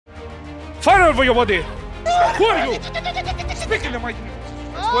Fire over your body. Who are you? Speak in the mighty name of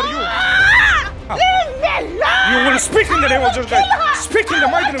Jesus. Who are you? Leave me alone! You will speak in the name of Jesus Christ. Speak in the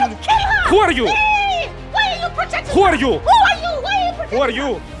mighty name of Jesus Christ. Who are you? Why are you protecting Who her? are you? Who are you? Why are you protecting Who are her?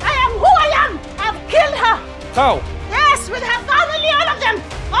 you? I am who I am. I've killed her. How? Yes, with her family, all of them.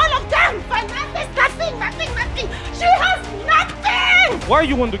 All of them. Finances, nothing. She has nothing. Why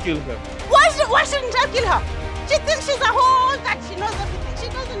you want to kill her? Why shouldn't I kill her? She thinks she's a whole that she knows everything. She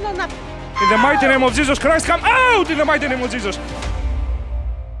doesn't know nothing. In the mighty name of Jesus Christ, come out in the mighty name of Jesus.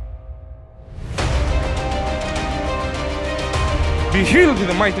 Be healed in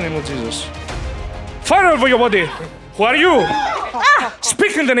the mighty name of Jesus. Fire over your body. Who are you?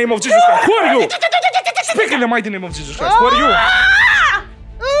 Speak in the name of Jesus Christ. Who are you? Speak in the mighty name of Jesus Christ. Who are you?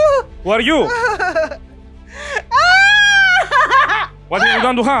 Who are you? What have you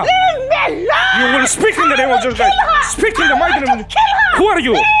done to her? Leave me alone! You will speak in the name of Jesus Christ. Speak in the mighty name of Jesus Christ. Who are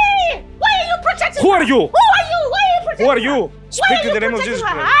you? Why are you protecting Who her? are you? Who are you? Why are you protecting Who are her? you? Why Speak are in the you name of protecting Jesus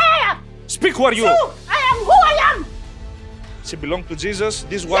her? Christ. Speak, who are you? I am who I am. She belongs to Jesus.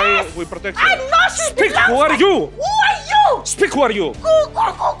 This is why Yes. we protect I her. know she Speak, belongs who are to- you? Who are you? Speak, who are you? Go.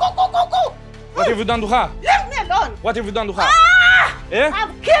 What have you done to her? Leave me alone. What have you done to her?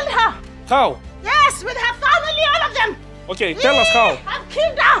 I've killed her. How? Yes, with her family, all of them. Okay, tell us how. I've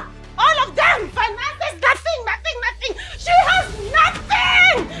killed her. All of them. Finances, nothing. She has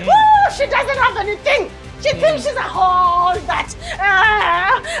nothing. Ooh, she doesn't have anything. She thinks she's a whole that.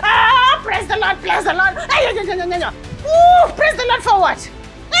 Praise the Lord. No. Ooh, praise the Lord for what?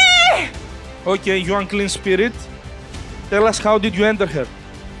 Okay, you unclean spirit. Tell us how did you enter her?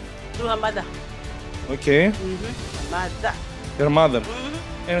 Through her mother. Okay, Mother. her mother.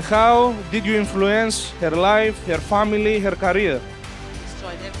 And how did you influence her life, her family, her career?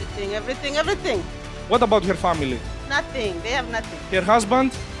 Destroyed everything. What about her family? Nothing. They have nothing. Her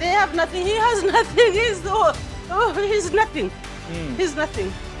husband? They have nothing. He has nothing. He's nothing. He's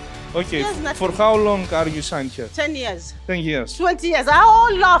nothing. Okay, He has nothing. for how long are you signed here? 10 years. 10 years. 20 years. Our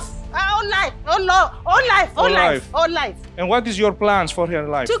whole life. All life. And what is your plans for her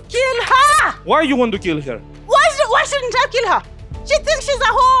life? To kill her. Why you want to kill her? Why shouldn't I kill her? She thinks she's a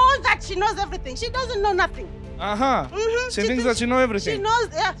whole that she knows everything. She doesn't know nothing. She thinks that she knows everything. She knows,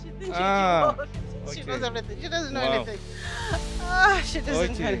 yeah. She thinks she okay. knows everything. She doesn't know Wow. anything. She doesn't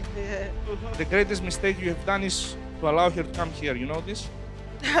know Okay. anything. The greatest mistake you have done is to allow her to come here. You know this?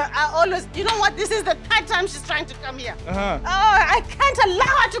 I always, you know what? This is the third time she's trying to come here. Uh-huh. I can't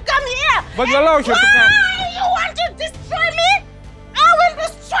allow her to come here. But you allow her to come. Why? You want to destroy me? I will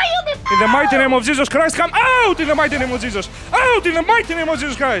destroy you before. In the mighty name of Jesus Christ, come out in the mighty name of Jesus. Out in the mighty name of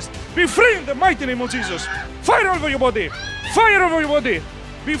Jesus Christ. Be free in the mighty name of Jesus. Fire over your body. Fire over your body.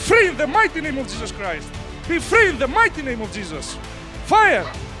 Be free in the mighty name of Jesus Christ. Be free in the mighty name of Jesus. Fire.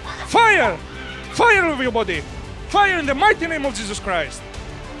 Fire. Fire over your body. Fire in the mighty name of Jesus Christ.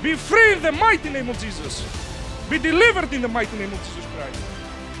 Be free in the mighty name of Jesus. Be delivered in the mighty name of Jesus Christ.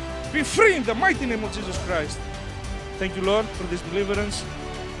 Be free in the mighty name of Jesus Christ. Thank you, Lord, for this deliverance.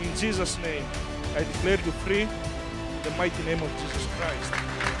 In Jesus' name, I declare you free in the mighty name of Jesus Christ.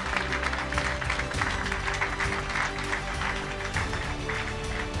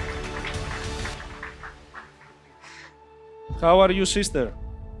 How are you, sister?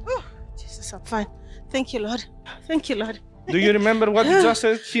 Oh, Jesus, I'm fine. Thank you, Lord. Thank you, Lord. Do you remember what you just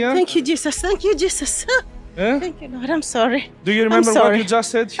said here? Thank you, Jesus. Thank you, Jesus. Eh? Thank you, Lord. I'm sorry. Do you remember what you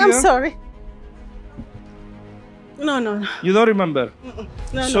just said here? I'm sorry. No. You don't remember?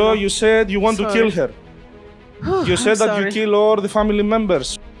 No, So no. you said you want to Sorry. kill her. Oh, You said I'm that you sorry. kill all the family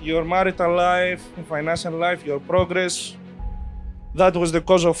members. Your marital life, financial life, your progress. That was the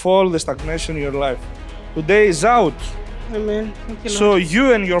cause of all the stagnation in your life. Today is out. Amen. Thank you, Lord. So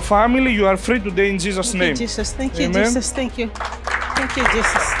you and your family, you are free today in Jesus' Thank name. you, Jesus. Thank you, Amen. Jesus. Thank you. Thank you,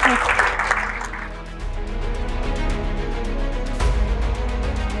 Jesus. Thank you.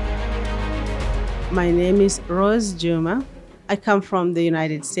 My name is Rose Juma. I come from the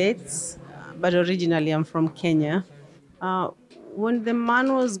United States, but originally I'm from Kenya. When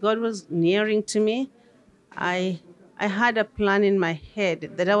God was nearing to me, I had a plan in my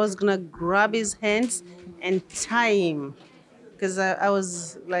head that I was gonna grab his hands and tie him, because I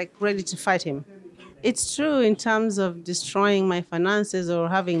was like ready to fight him. It's true in terms of destroying my finances or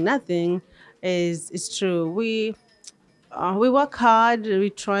having nothing. It's true. We work hard. We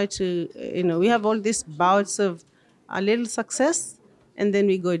try to, we have all these bouts of a little success, and then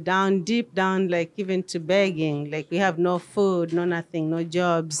we go down, deep down, like even to begging. Like we have no food, no nothing, no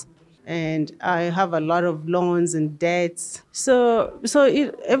jobs, and I have a lot of loans and debts. So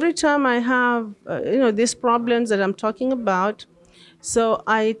every time I have, these problems that I'm talking about, So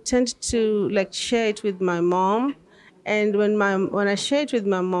I tend to like share it with my mom. And when I share it with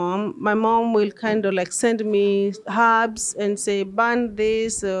my mom will kind of like send me herbs and say burn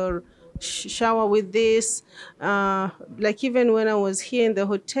this or shower with this. Like even when I was here in the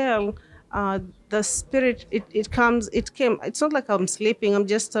hotel, uh, the spirit it came. It's not like I'm sleeping, I'm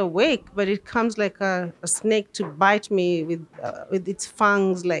just awake, but it comes like a snake to bite me with its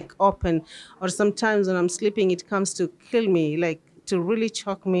fangs like open. Or sometimes when I'm sleeping it comes to kill me, like to really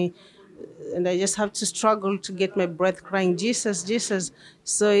choke me, and I just have to struggle to get my breath, crying, Jesus, Jesus.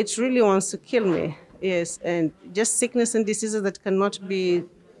 So it really wants to kill me. Yes, and just sickness and diseases that cannot be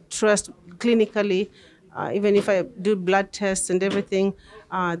trusted clinically. Even if I do blood tests and everything,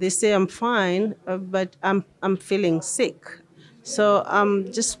 they say I'm fine, but I'm feeling sick. So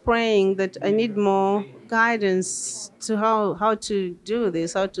I'm just praying that I need more guidance to how to do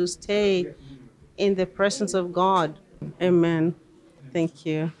this, how to stay in the presence of God. Amen. Thank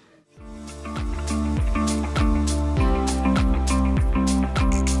you.